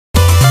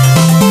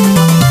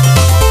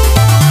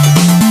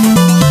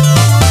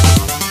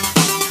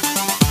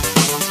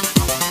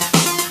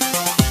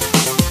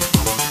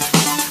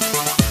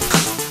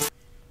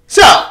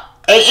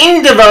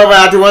developer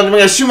out there wants to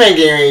make a Superman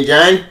game,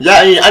 John.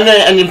 Yeah,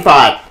 Unreal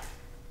 5.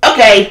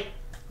 Okay.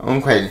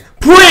 I'm crazy.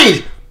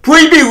 Please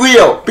be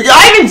real. Because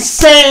I've been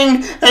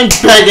saying and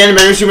begging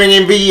about a Superman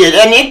game for years.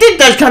 And if it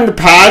does come to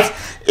pass,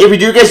 if we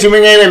do get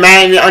Superman game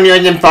and Unreal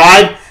Engine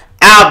 5,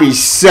 I'll be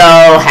so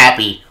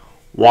happy.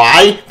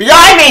 Why? Because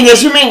I made the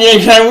Superman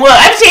game can work.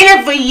 I've seen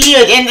it for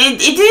years. And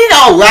it isn't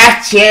our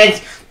last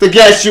chance to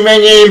get a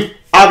Superman game.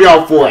 I'll be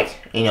all for it.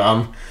 You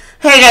know,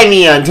 hey, got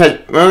me on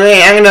touch.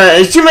 Okay, I'm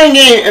gonna Superman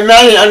game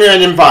imagine Unreal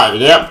Engine 5.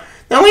 Yep.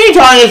 Now, when you're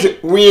talking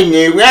this weird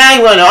new,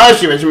 I want to other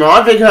Superman,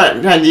 I think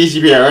kind of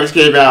DCP, let's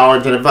get back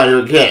over to the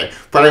final kid.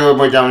 Probably will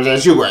put down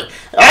and Superman.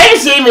 I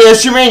didn't say the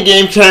Superman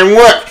game can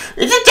work.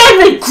 It's just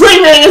definitely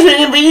great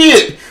man for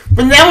years.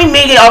 But now we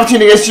make it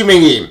opportunity to get a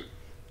Superman game.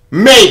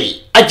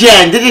 Maybe.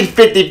 Again, this is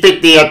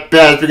 50-50 at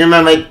best. Because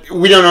remember,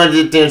 we don't know if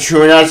this thing is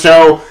true or not.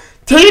 So,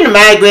 taking the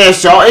mad grain of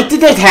salt, if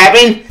this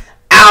happen,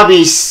 I'll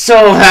be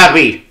so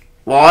happy.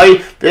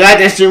 Why? Because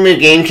the Superman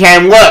game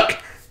can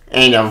work.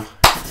 And,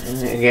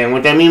 again,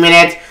 what that mean by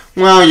that?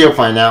 Well, you'll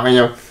find out.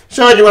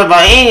 So, do you want to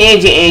find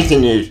any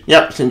news?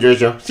 Yep, Central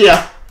Show. See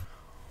ya.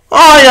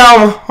 As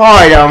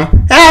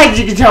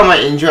you can tell my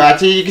intro,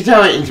 you can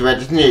tell my intro about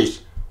this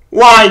news.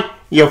 Why?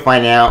 You'll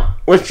find out.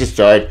 Let's get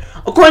started.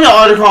 According to the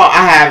article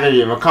I have it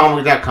here from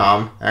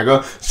comic.com, I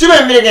go,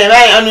 Superman video game,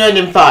 Unreal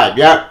Engine 5,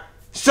 yep.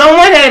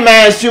 Someone had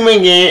made a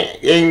Superman game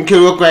and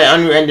could look like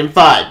Unreal Engine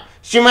 5.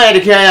 Superman had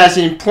to carry out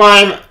in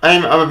prime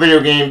aim of a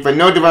video game for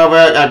no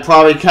developer that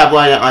probably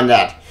capitalized on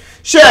that.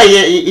 Sure,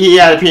 he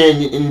had appeared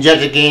in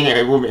Justice Game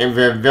and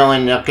the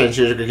villain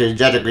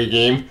Justice League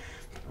game.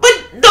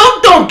 But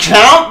don't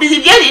count, because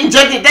you had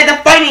Injustice, that's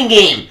a fighting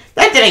game.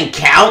 That didn't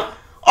count.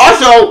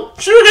 Also,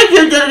 Superman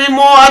could get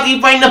more after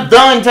you find the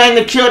villain trying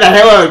to kill the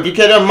hero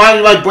because of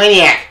Mighty by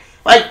Brainiac.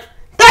 Like,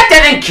 that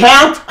didn't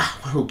count.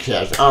 Who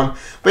cares?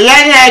 But he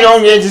hadn't had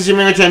own games since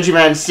Superman Returns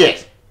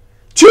 2006.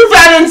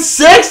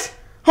 2006?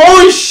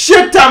 Holy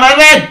shit, Tom, I'm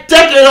a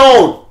decade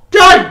old.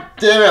 God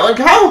damn it. Like,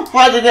 how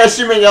hard to get a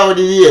Superman over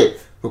the year?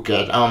 Who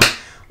cares?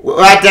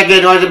 Last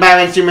decade was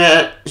Batman,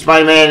 Superman,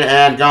 Spider-Man,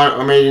 and gone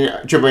amazing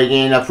AAA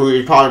game that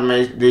proved part of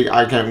the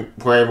I can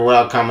play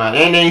without combat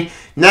ending.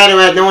 Now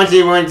that no one's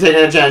even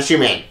taking a chance,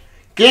 Superman.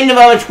 Game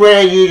development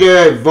Square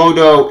user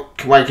Vodo,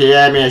 like,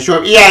 yeah, I made a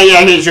short. Yeah,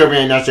 here's short,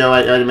 man. That's all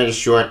right. I made it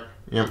short.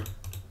 Yep.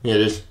 Here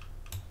it is.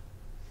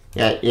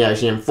 Yeah, I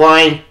see him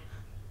flying.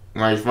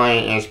 Right, he's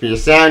flying and speed of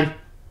sound.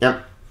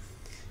 Yep.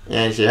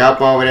 And see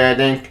help over there, I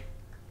think.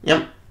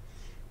 Yep.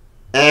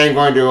 And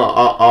going to do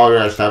all the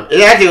other stuff.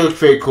 It actually looks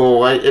pretty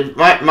cool. Right?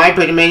 My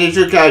opinion, it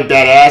looks kind of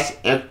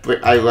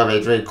badass. I love it.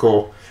 It's very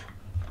cool.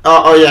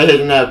 Oh yeah, here's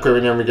another clip,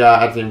 and then we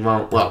got, I think,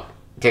 well,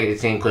 take the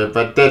same clip,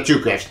 but there are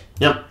two clips.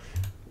 Yep.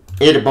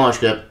 Here's the bonus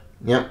clip.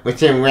 Yep. With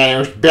him landing. It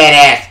was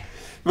badass.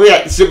 Look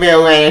at that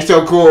Superman landing. It's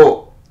so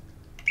cool.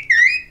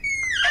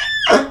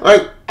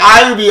 Like,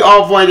 I would be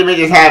all for it to make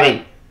this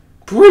happen.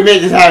 Please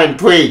make this happen,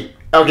 please.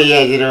 Okay, yeah,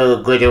 it's a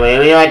little glitch or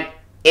whatever. You know what?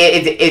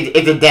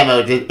 It's a demo.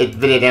 It's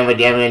video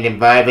demo, Engine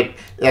 5, but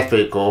that's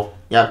pretty cool.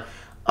 Yep.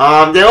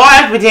 There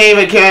are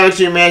pertaining to character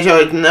Superman, so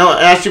it's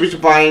not super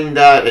surprising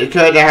the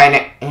character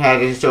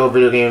had a solo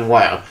video game in a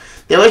while.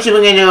 There was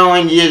Superman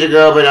 1 years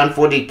ago, but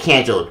unfortunately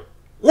canceled.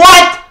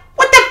 What?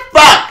 What the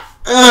fuck?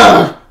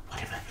 Ugh.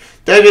 Whatever.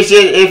 David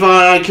said if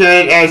on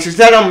character and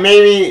successful,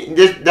 maybe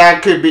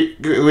that could be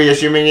a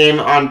Superman game.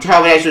 On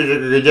top of that,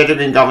 the Justice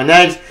League Gotham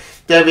Knights.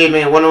 David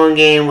made a one-on-one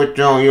game with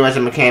the US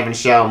and Mechanic and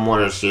Shell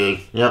Motor Series.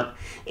 Yep.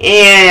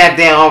 And at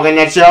the organ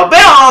that show.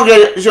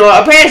 But so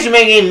apparently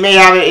Superman game may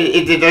have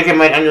it to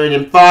recommend Unreal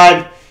Engine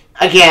 5.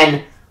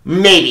 Again,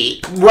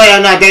 maybe. Whether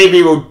or not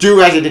David will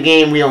do as of the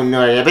game, we don't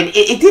know yet. But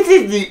if this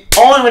is the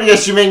only way to get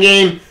Superman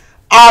game,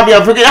 I'll be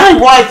able to forget. I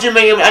want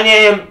Superman game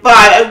Unreal Engine 5.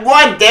 I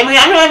want them. I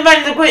don't know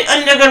if it's great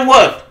underground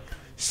work.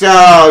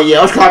 So yeah,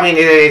 let's call me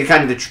the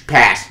kind of the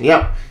past.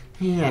 Yep.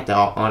 Yeah, that's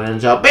all on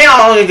himself. But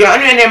Unreal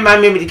Engine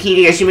 5 may be the key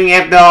to get Superman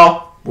game after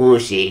all. We'll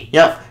see.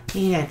 Yep.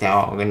 Yeah, that's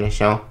all on the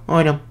show.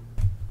 Alright.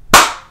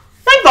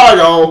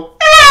 Follow,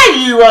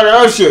 and you want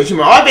to shoot some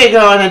more big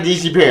on a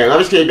DC player.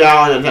 Let's get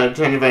down and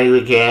 25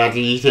 weekend.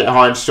 DC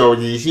hard so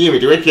DC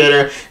with the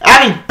wickeder.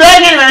 I've been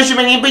begging around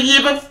Superman for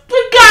years, but for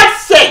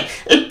God's sake,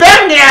 it's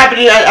better than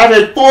happening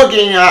after 4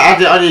 games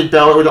after under his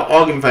belt with the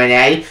organ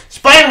finale.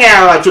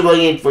 Spider-Man Triple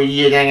Game for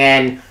years and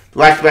then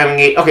last Spider-Man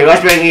game. Okay, last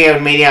Spider-Man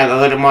game made out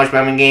a little more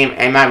Spider-Man game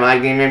and my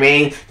game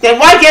remaining. Then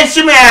why can't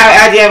Superman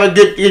actually have a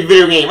good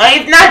video game?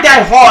 Like, it's not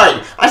that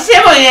hard. A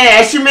simple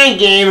Superman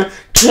game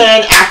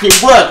can actually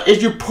work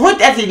if you put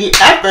that to the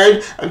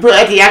effort and put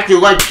that to the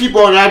actual like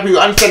people and actually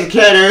understand the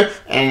character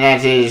and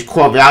that's his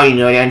core value, you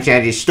know, they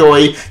understand his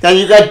story, then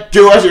you got to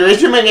do a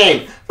Superman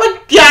game. For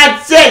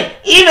God's sake,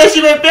 even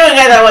Superman feeling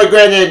like that, like,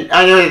 granted,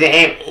 I know that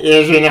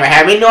the never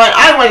happened. You know what?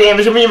 I want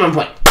the Superman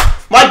point.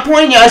 My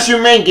point is,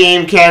 Superman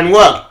game can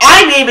work.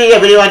 I made a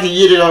video like a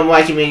year ago on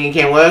why Superman game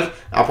can work.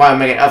 I'll probably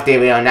make an update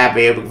video on that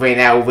video because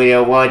that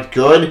video was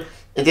good.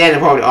 It's the end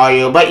of the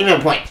audio, but even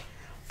point.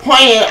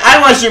 Point is,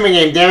 I want Superman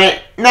game, damn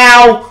it.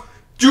 Now,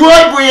 do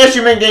I believe a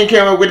Superman game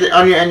can work with the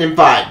Unreal Engine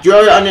 5? Do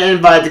I Unreal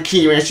Engine 5 the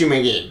key to a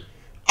Superman game?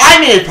 I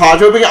mean it's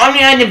possible because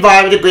Unreal Engine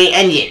 5 is a great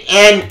engine.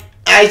 And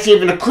I see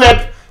from the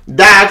clip,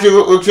 that actually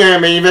looks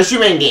amazing for a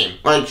shooting game.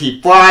 Like,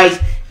 he flies,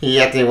 he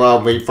actually,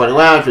 well, pretty funny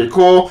around, it's pretty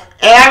cool.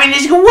 And I mean,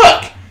 this can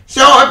work.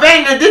 So, if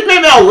anything, this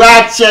may be a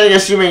lot setting a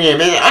shooting game.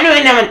 And Unreal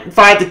Engine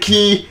 5 the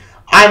key,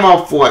 I'm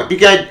all for it.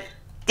 Because,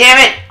 damn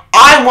it,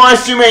 I want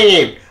a shooting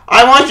game.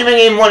 I want a shooting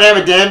game more than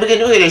ever, damn it. Because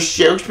look at this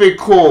shit, it looks pretty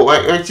cool.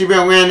 Like see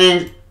real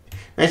landings,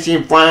 let's see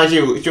him flying,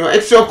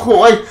 it's so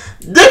cool. Like,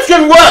 this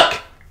can work!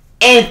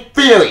 In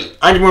theory,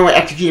 I just want to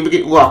execute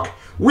because look,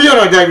 we don't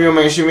know that real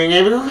money shooting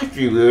game, but let's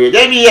be real.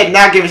 They be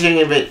not giving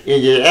shooting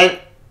game, and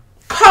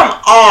come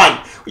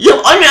on! You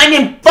Unreal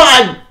Engine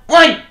 5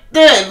 right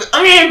there.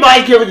 Unreal Engine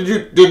 5 able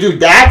to do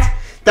that.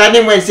 That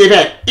didn't win safe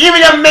head.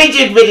 Even the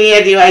Matrix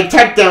video I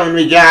took them when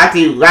we got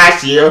to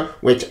last year,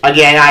 which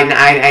again I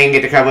didn't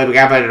get to cover. We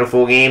got to the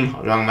full game.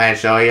 Wrong man,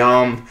 sorry.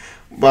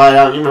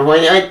 But you know,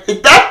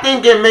 if that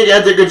thing can make it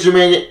as a good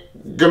shooting,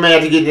 good man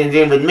to get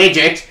in with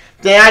Matrix,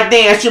 then I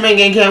think a shooting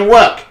game can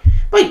work.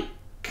 But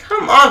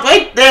come on,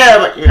 right there.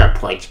 But you're not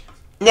point.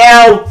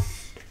 Now,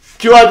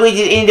 do I believe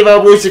that indie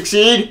developer will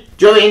succeed?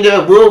 Do I believe indie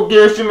developer will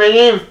get a shooting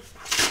game?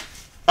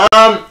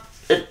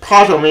 It's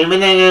possible, but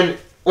then again,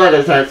 like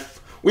I said,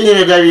 we need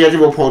a WWE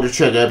will pull the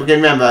trigger. Because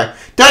remember,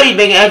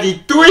 WWE has the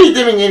 3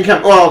 different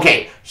income. Well,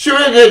 okay, sure,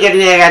 they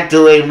got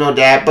delayed, no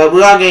doubt, but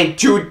we are getting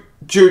two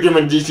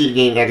different DC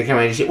games that are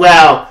coming.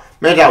 Well,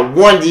 maybe that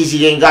one DC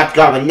game got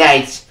Gotham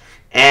Knights.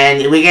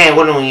 And we get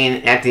Wonder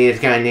Woman after this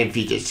kind of name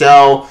feature.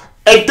 So,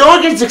 if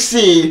those can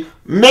succeed,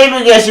 maybe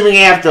we get something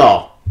after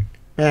all.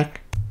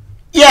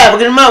 Yeah,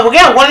 because remember, we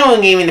got Wonder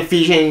Woman game in the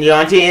feature in the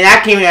and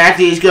that game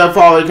actually is going to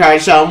follow the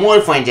Card Shadow more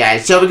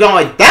franchise. So, if we're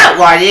going with that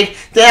logic,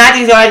 then I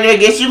think it's going to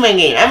get a Superman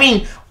game. I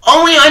mean,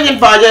 only Onion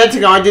projects are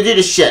going to do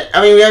this shit.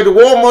 I mean, we have the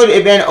World Mode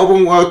event,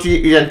 Open World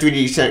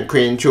 3D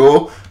creating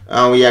tool.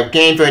 We have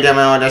game for them and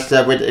all that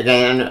stuff, with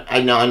again,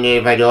 I know I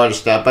need to do all this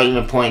stuff, but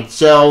even point.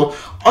 So,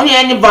 only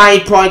anybody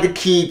probably the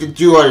key to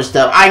do all this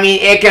stuff. I mean,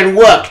 it can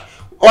work.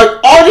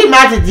 All the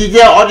amount of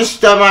detail, all the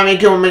stuff I mean,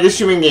 can make a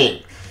shooting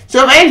game.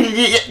 So, man,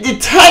 the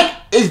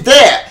tech is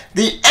there.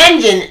 The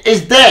engine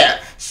is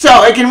there.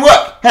 So, it can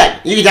work.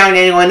 Heck, you can download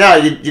anyone now.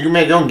 You can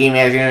make your own game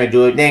as you're going to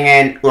do it. Then,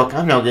 and look,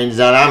 I'm no game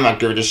designer. I'm not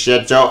good at this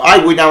shit. So,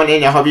 I would download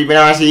any hobby, but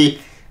honestly,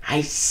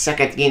 I suck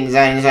at game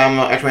design, so I'm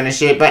not expert in this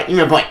shit. But, you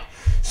know, point.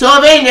 So,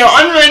 anyhow,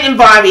 Unreal Engine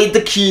 5 is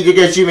the key to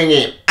get a shooting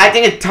game. I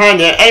think it's time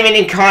to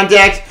everything in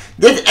context.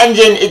 This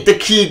engine is the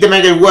key to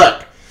make it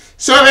work.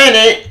 So,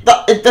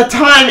 the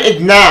time is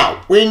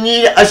now. We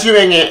need a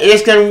shooting game.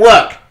 It can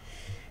work.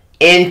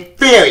 In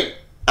theory.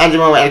 At the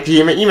moment,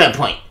 you my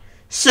point.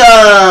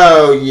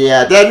 So,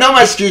 yeah, there's no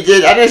more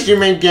excuses. I think a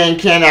shooting game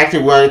can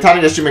actually work. It's time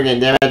to get a shooting game,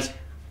 damn it.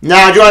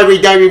 Now, do I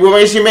read that will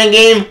make a shooting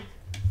game?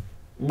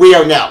 We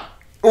don't know.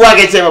 Like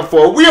I said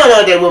before, we don't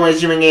know that woman's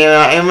shooting game.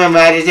 And remember,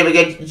 I just said we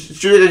got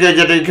Shooter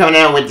Good coming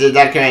out with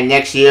that coming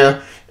next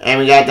year. And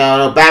we got the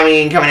little Batman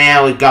game coming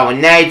out with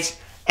Gotham Knights.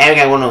 And we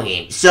got one more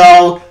game.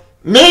 So,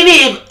 maybe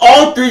if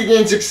all 3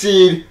 games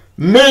succeed,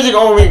 maybe they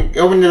can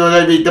open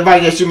the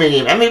fight shooting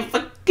game. I mean,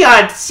 for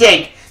God's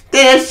sake,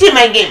 there's a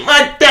shooting game.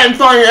 Let them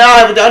fall in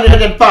love with the Unreal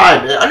Engine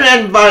 5. Unreal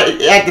Engine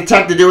 5 had the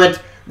tech to do it.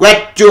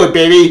 Let's do it,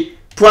 baby.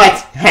 But,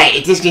 hey,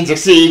 if this can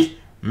succeed,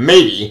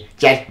 maybe,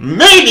 just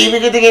maybe, we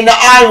can get the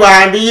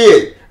iWire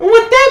years. And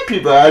with that,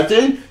 people are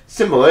saying,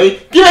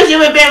 simply, give us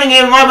your family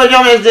game, Marvel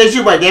Jones, the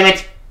Super, damn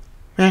it.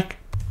 Heck.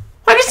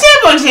 Like I said,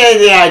 folks,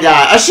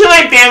 a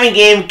Super Family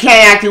game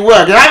can actually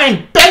work. And I've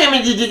been begging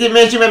me to get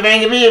me a Super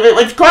Family game.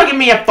 It's causing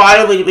me a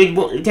fight with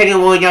taking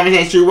away Jones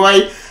and Super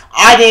Boy.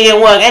 I think it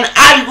work, and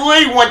I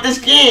really want this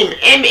game.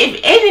 And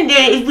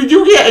if we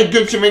do get a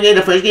good Super game,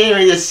 the first game,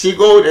 maybe a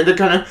sequel, and the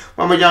kind of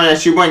Marvel Jones and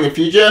Super Boy in the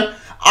future,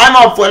 I'm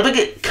all for it.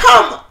 Because,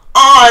 come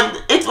on,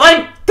 it's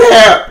right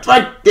there. It's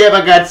right there,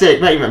 for God's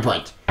sake. Not even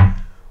point.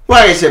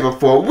 Like I said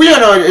before, we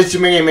don't know if it's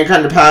Super game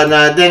come to pass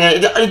now.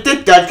 Then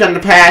it does come to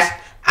pass.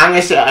 I'm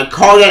gonna say I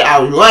called it, I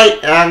was right,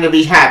 and I'm gonna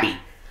be happy.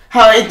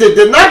 However, if it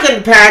did not come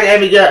to pass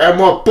and we get a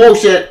more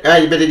bullshit,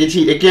 you better get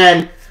cheated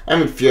again,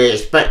 I'm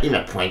furious, but you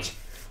know, point.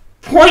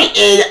 Point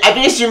is, I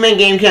think a Superman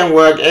game can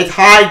work. It's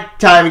high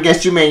time to get a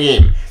Superman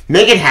game.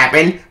 Make it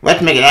happen.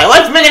 Let's make it happen.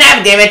 Let's make it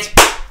happen, damn it!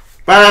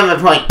 But I'm at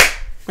a point.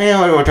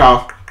 Well, we won't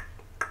talk.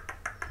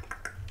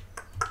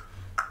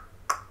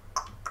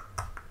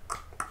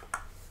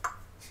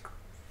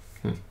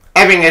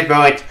 Everything is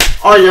bullet.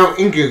 Audio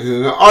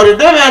include audio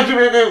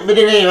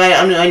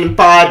the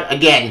 5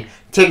 again.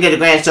 Take it to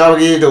Grand Soul,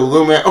 the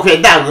Lumen.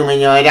 Okay, that Lumen,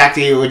 you know, it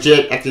actually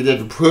legit, actually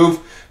did proof.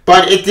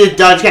 But it did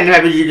does kind of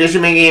have a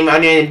Superman game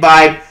on the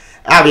 5.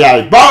 I'll be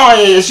out.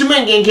 Boy, the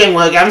Superman game can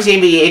work. I'm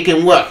saying it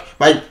can work.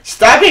 But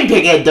stop being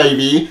picky at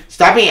WB.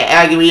 Stop being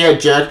arguing a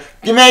jerk.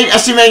 You make a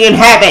Superman game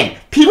happen.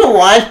 People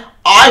want,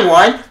 I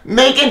want,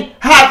 make it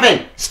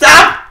happen.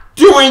 Stop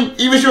doing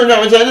even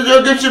Superman to do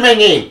a good Superman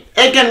game.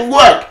 It can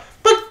work.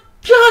 But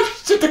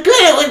just sit the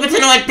good like what's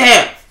in right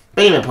there.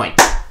 But even point.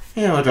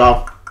 Yeah, what's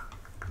all.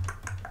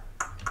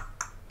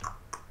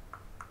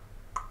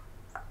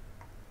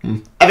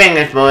 I think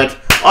that's for it.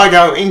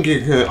 Although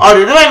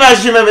the way about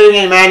Super Video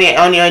Game Mania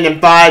only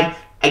earned 5,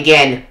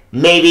 again,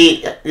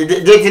 maybe,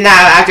 this is not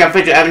actual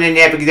official evidence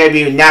yet because they'll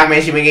be not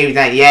many Super Games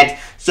not yet.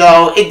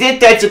 So, it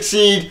did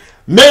succeed.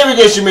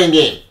 Maybe the Super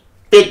Game.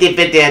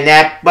 50-50 on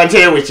that, but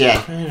here we say.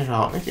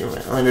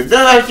 On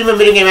the Super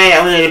Video Game Mania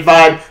only earned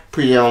 5,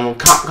 please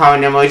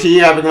comment down below. See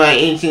you up in my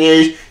instant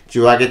news.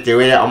 Do I get to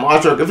it? I'm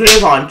also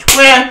confused on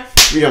Twitter.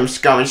 We don't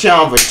scum and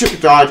channel for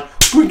superstars.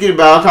 Please get a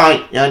bell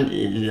icon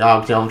and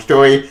I'll tell them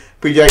story.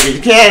 Please like if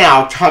you can.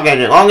 I'll talk at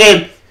it long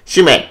game.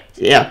 Shoot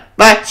yeah.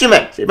 Bye. Shoot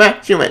bye. Shoot bye.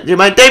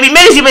 David,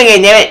 many shoot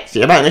again. Damn it. See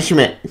you bye.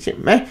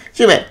 Shoot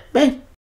bye. Bye.